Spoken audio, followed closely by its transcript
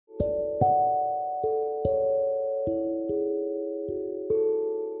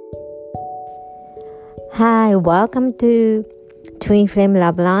Hi, welcome to Twin Flame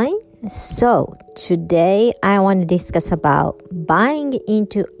Love Line. So, today I want to discuss about buying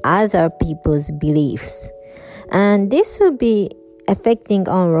into other people's beliefs. And this will be affecting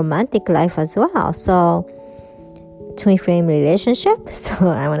on romantic life as well. So, twin flame relationship. So,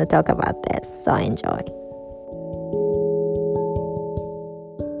 I want to talk about this. So, enjoy.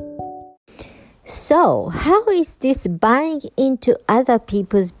 So, how is this buying into other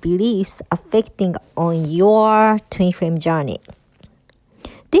people's beliefs affecting on your twin flame journey?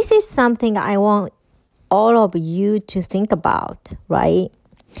 This is something I want all of you to think about, right?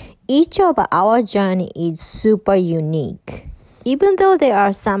 Each of our journey is super unique. Even though there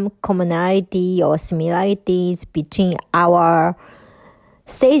are some commonality or similarities between our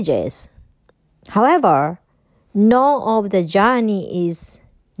stages, however, none of the journey is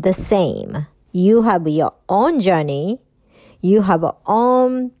the same. You have your own journey. You have your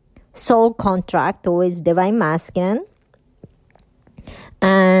own soul contract with Divine Masculine.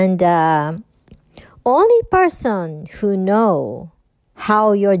 And only person who know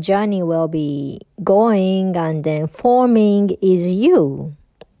how your journey will be going and then forming is you.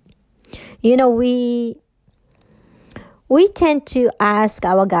 You know, we tend to ask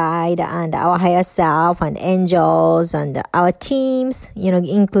our guide and our higher self and angels and our teams,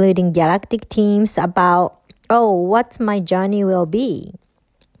 including galactic teams about, what my journey will be.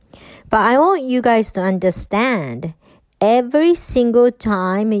 But I want you guys to understand, every single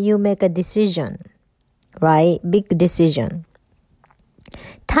time you make a decision, right? Big decision.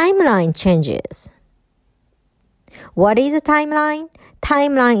 Timeline changes. What is a timeline?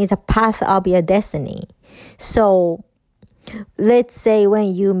 Timeline is a path of your destiny. So, let's say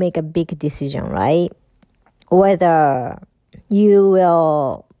when you make a big decision, right? Whether you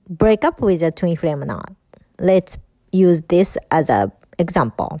will break up with a twin flame or not. Let's use this as an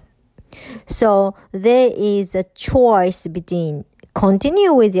example. So there is a choice between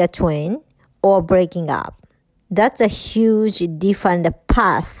continue with your twin or breaking up. That's a huge different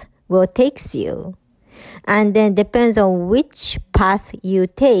path will takes you. And then depends on which path you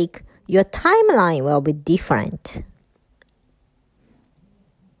take, your timeline will be different.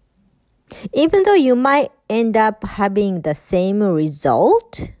 Even though you might end up having the same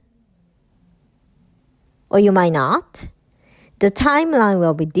result, or you might not, the timeline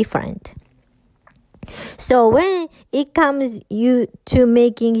will be different. So when it comes you to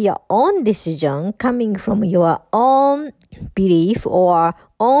making your own decision, coming from your own belief or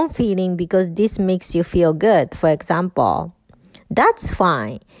own feeling because this makes you feel good, for example, that's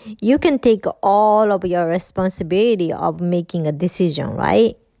fine. You can take all of your responsibility of making a decision,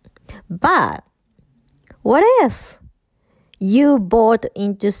 right? But what if you bought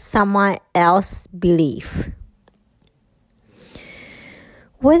into someone else's belief?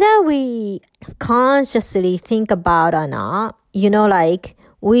 Whether we consciously think about or not,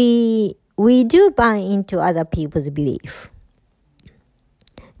 we do buy into other people's belief.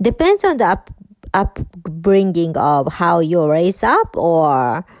 Depends on the upbringing of how you raise up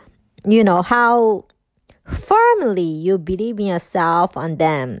or, how firmly you believe in yourself and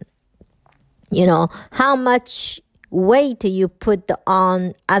them. How much weight you put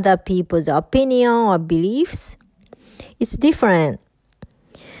on other people's opinion or beliefs. It's different.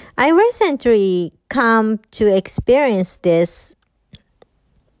 I recently come to experience this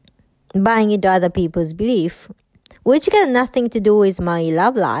buying into other people's belief, which got nothing to do with my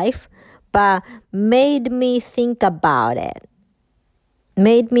love life, but made me think about it.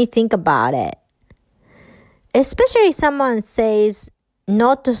 Especially someone says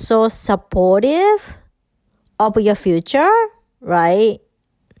not so supportive of your future, right?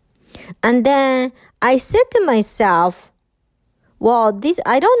 And then I said to myself,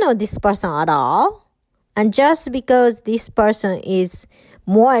 I don't know this person at all. And just because this person is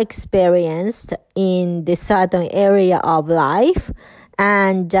more experienced in this certain area of life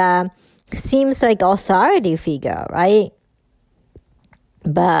and seems like authority figure, right?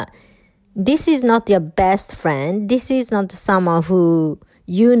 But this is not your best friend. This is not someone who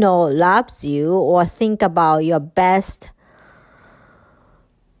loves you or think about your best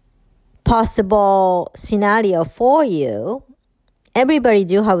possible scenario for you. Everybody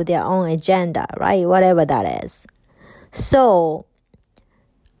do have their own agenda, right? Whatever that is. So,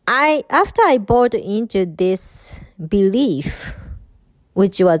 after I bought into this belief,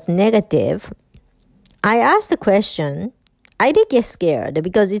 which was negative, I asked the question. I did get scared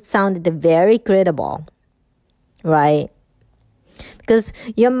because it sounded very credible, right? Because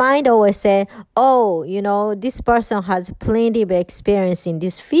your mind always say, this person has plenty of experience in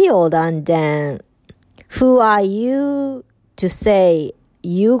this field, and then who are you to say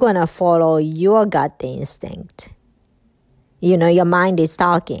you're gonna follow your gut instinct. Your mind is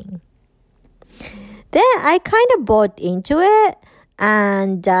talking. Then I kind of bought into it,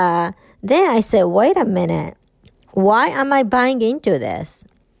 and then I said, wait a minute, why am I buying into this?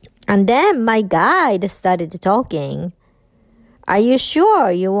 And then my guide started talking. Are you sure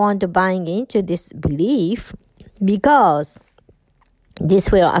you want to buy into this belief? Because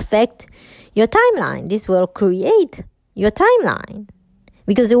this will affect your timeline. This will create your timeline.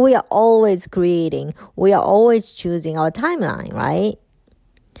 Because we are always creating, we are always choosing our timeline, right?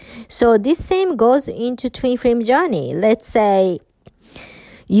 So this same goes into twin flame journey. Let's say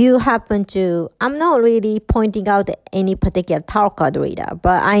you happen to, I'm not really pointing out any particular tarot card reader,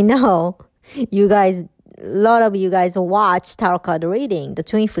 but I know you guys, a lot of you guys watch tarot card reading, the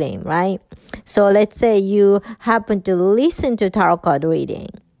twin flame, right? So let's say you happen to listen to tarot card reading.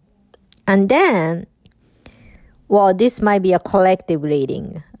 And then, well, this might be a collective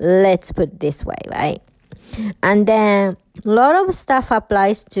reading. Let's put it this way, right? And then a lot of stuff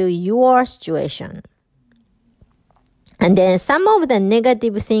applies to your situation. And then some of the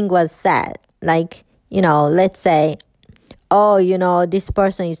negative thing was said. Like, let's say, oh, this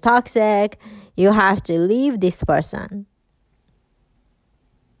person is toxic. You have to leave this person.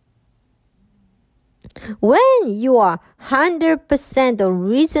 When you are 100%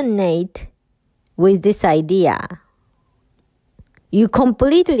 resonate with this idea, you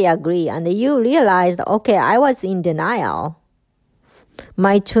completely agree and you realized, okay, I was in denial.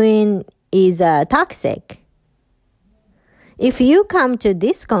 My twin is toxic. If you come to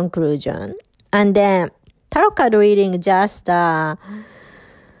this conclusion and then tarot card reading just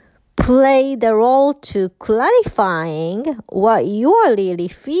play the role to clarifying what you are really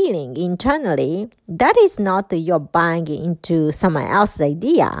feeling internally, that is not your buying into someone else's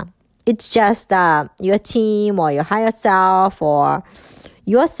idea. It's just your team or your higher self or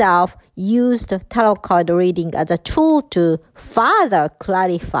yourself used tarot card reading as a tool to further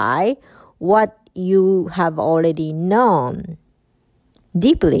clarify what you have already known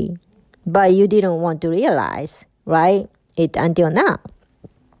deeply, but you didn't want to realize, right? It until now.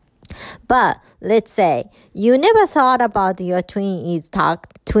 But let's say you never thought about your twin is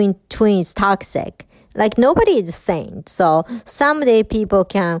toxic. Like nobody is saint. So someday people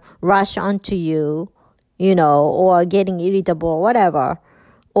can rush onto you, or getting irritable or whatever.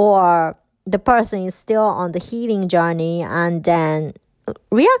 Or the person is still on the healing journey and then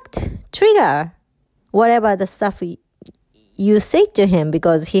trigger whatever the stuff you say to him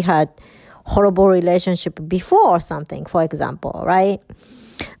because he had horrible relationship before or something, for example, right?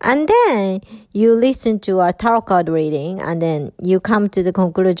 And then you listen to a tarot card reading and then you come to the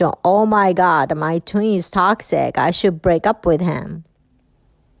conclusion, oh my God, my twin is toxic. I should break up with him.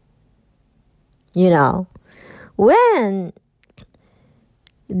 When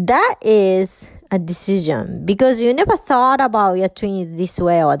that is a decision because you never thought about your twin this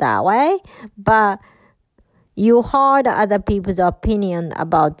way or that way, but you heard other people's opinion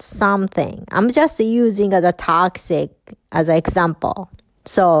about something. I'm just using the toxic as an example.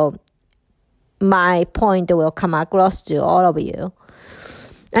 So my point will come across to all of you.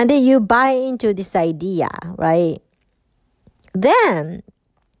 And then you buy into this idea, right? Then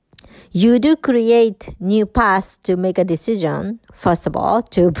you do create new paths to make a decision. First of all,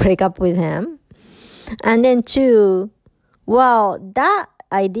 to break up with him. And then two, well, that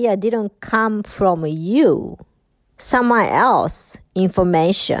idea didn't come from you. Someone else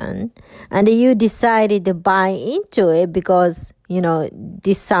information. And you decided to buy into it because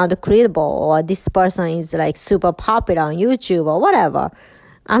this sounds credible or this person is like super popular on YouTube or whatever.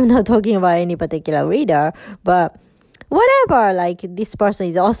 I'm not talking about any particular reader, but whatever, like this person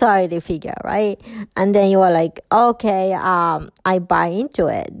is authority figure, right? And then you are like, okay, I buy into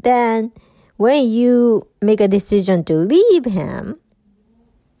it. Then when you make a decision to leave him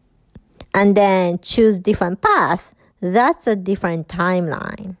and then choose different path, that's a different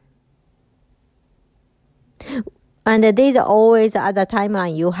timeline. And there's always other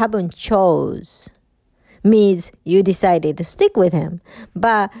timeline you haven't chose. Means you decided to stick with him.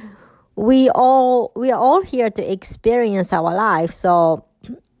 But we are all here to experience our life. So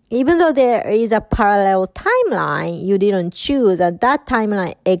even though there is a parallel timeline you didn't choose, and that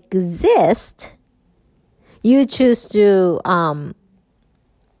timeline exists, you choose the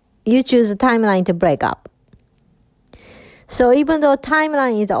timeline to break up. So even though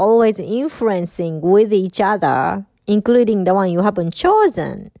timeline is always influencing with each other, including the one you haven't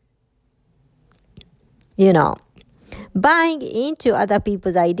chosen, buying into other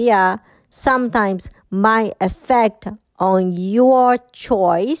people's idea sometimes might affect on your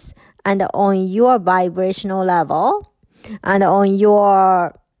choice and on your vibrational level. and on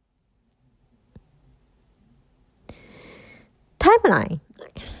your timeline.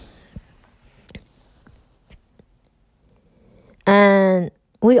 And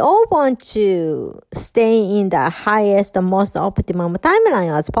we all want to stay in the highest, the most optimum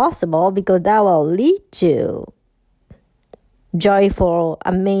timeline as possible, because that will lead to joyful,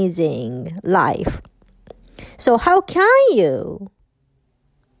 amazing life. So how can you,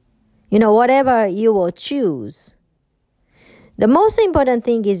 whatever you will choose, the most important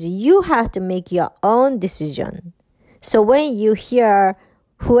thing is you have to make your own decision. So when you hear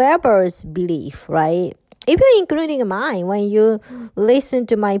whoever's belief, right? Even including mine, when you listen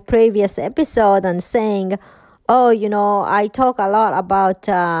to my previous episode and saying, I talk a lot about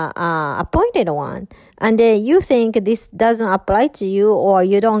appointed one, and then you think this doesn't apply to you or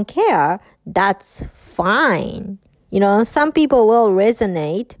you don't care, that's fine. Some people will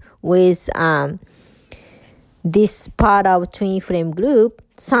resonate with this part of twin flame group.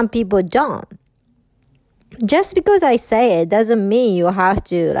 Some people don't. Just because I say it doesn't mean you have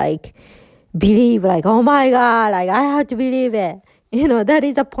to believe oh my God, I have to believe it. That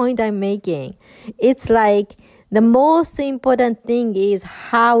is the point I'm making. It's the most important thing is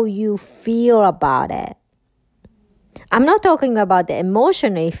how you feel about it. I'm not talking about the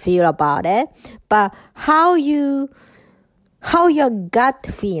emotionally feel about it, but how your gut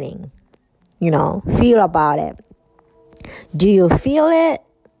feeling, feel about it. Do you feel it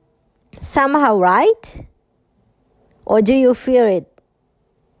somehow right? Or do you feel it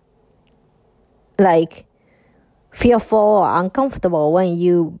fearful or uncomfortable when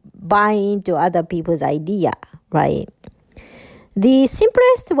you buy into other people's idea, right? The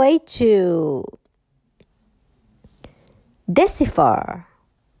simplest way to decipher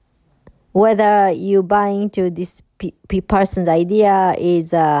whether you buy into this person's idea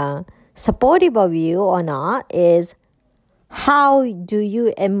is supportive of you or not is, how do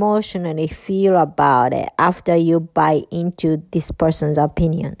you emotionally feel about it after you buy into this person's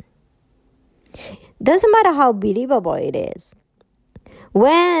opinion? Doesn't matter how believable it is.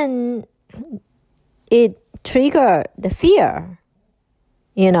 When it triggers the fear,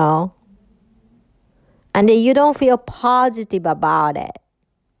 and then you don't feel positive about it,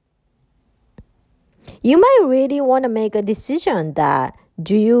 you might really want to make a decision that,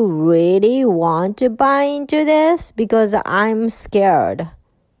 do you really want to buy into this? Because I'm scared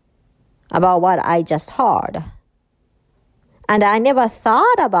about what I just heard. And I never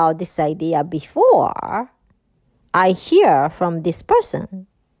thought about this idea before I hear from this person.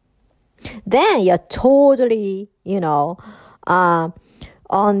 Then you're totally, on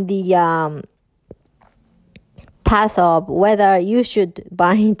the path of whether you should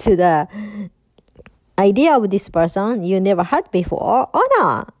buy into the idea of this person you never had before or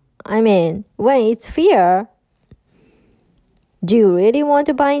not. I mean, when it's fear, do you really want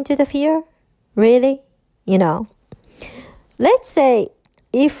to buy into the fear? Really? Let's say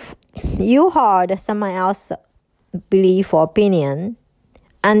if you heard someone else's belief or opinion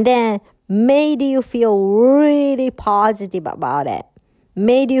and then made you feel really positive about it,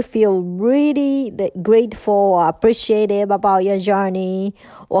 made you feel really grateful or appreciative about your journey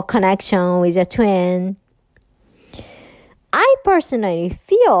or connection with your twin, I personally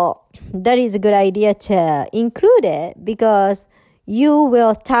feel that is a good idea to include it, because you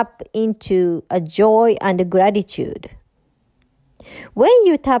will tap into a joy and gratitude. When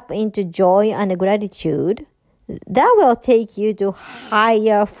you tap into joy and gratitude, that will take you to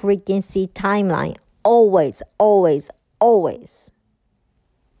higher frequency timeline. Always, always, always.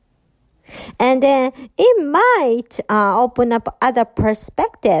 And then it might open up other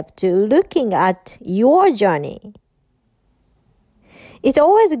perspective to looking at your journey. It's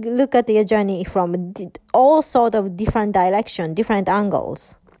always look at your journey from all sort of different direction, different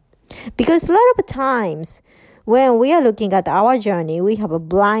angles. Because a lot of times when we are looking at our journey, we have a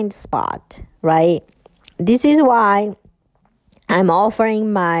blind spot, right? This is why I'm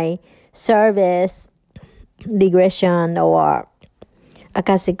offering my service, regression or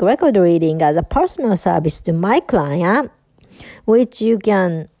Akashic record reading as a personal service to my client, which you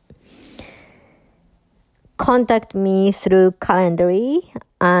can contact me through Calendly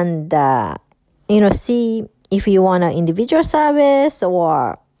and see if you want an individual service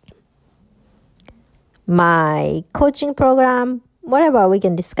or my coaching program, whatever, we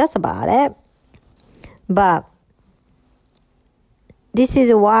can discuss about it. But this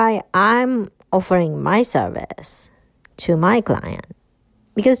is why I'm offering my service to my client.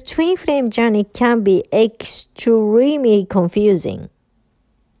 Because twin flame journey can be extremely confusing.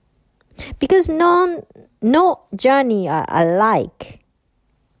 Because no journey are alike.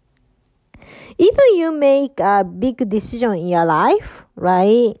 Even you make a big decision in your life,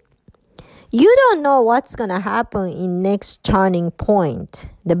 right? You don't know what's going to happen in next turning point,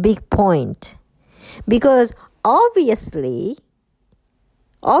 the big point. Because obviously,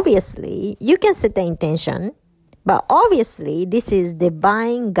 you can set the intention, but obviously this is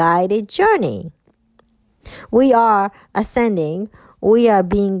divine guided journey. We are ascending, we are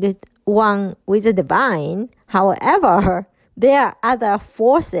being one with the divine. However, there are other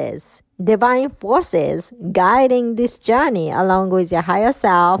forces, divine forces guiding this journey along with your higher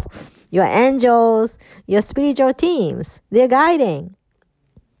self, your angels, your spiritual teams. They're guiding.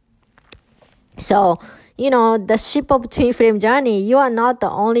 So, the ship of twin flame journey, you are not the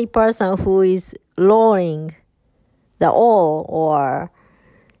only person who is lowering the oar or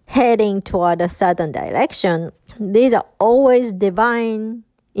heading toward a certain direction. These are always divine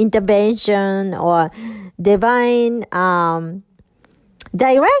intervention or divine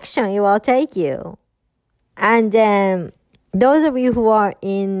direction it will take you. And then those of you who are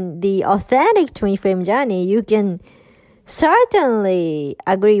in the authentic twin flame journey, you can certainly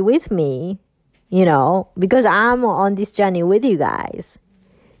agree with me, because I'm on this journey with you guys.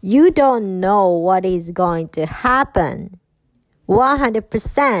 You don't know what is going to happen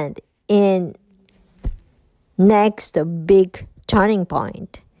 100% in next big turning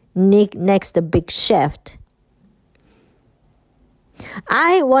point, next big shift.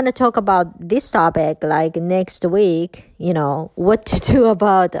 I want to talk about this topic like next week, what to do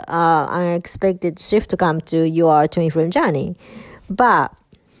about unexpected shift to come to your twin flame journey. But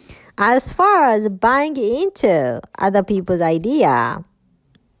as far as buying into other people's idea,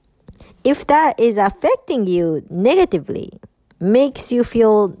 if that is affecting you negatively, makes you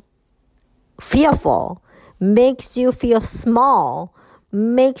feel fearful, makes you feel small,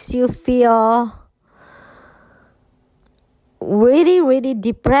 makes you feel really, really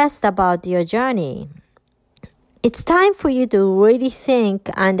depressed about your journey, it's time for you to really think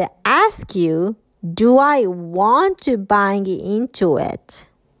and ask you, do I want to buy into it?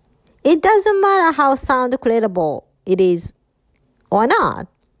 It doesn't matter how sound credible it is or not.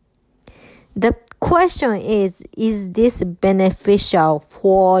 The question is this beneficial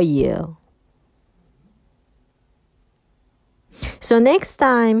for you? So next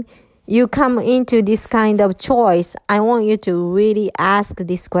time you come into this kind of choice, I want you to really ask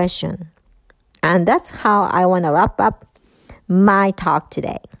this question. And that's how I want to wrap up my talk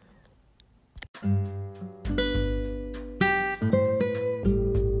today.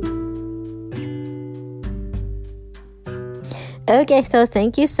 Okay, so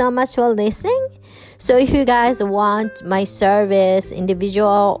thank you so much for listening. So if you guys want my service,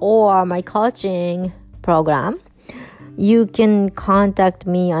 individual or my coaching program, you can contact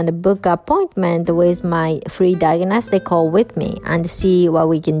me on the book appointment with my free diagnostic call with me and see what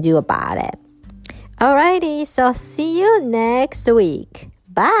we can do about it. Alrighty, so see you next week.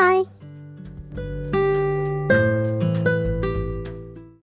 Bye.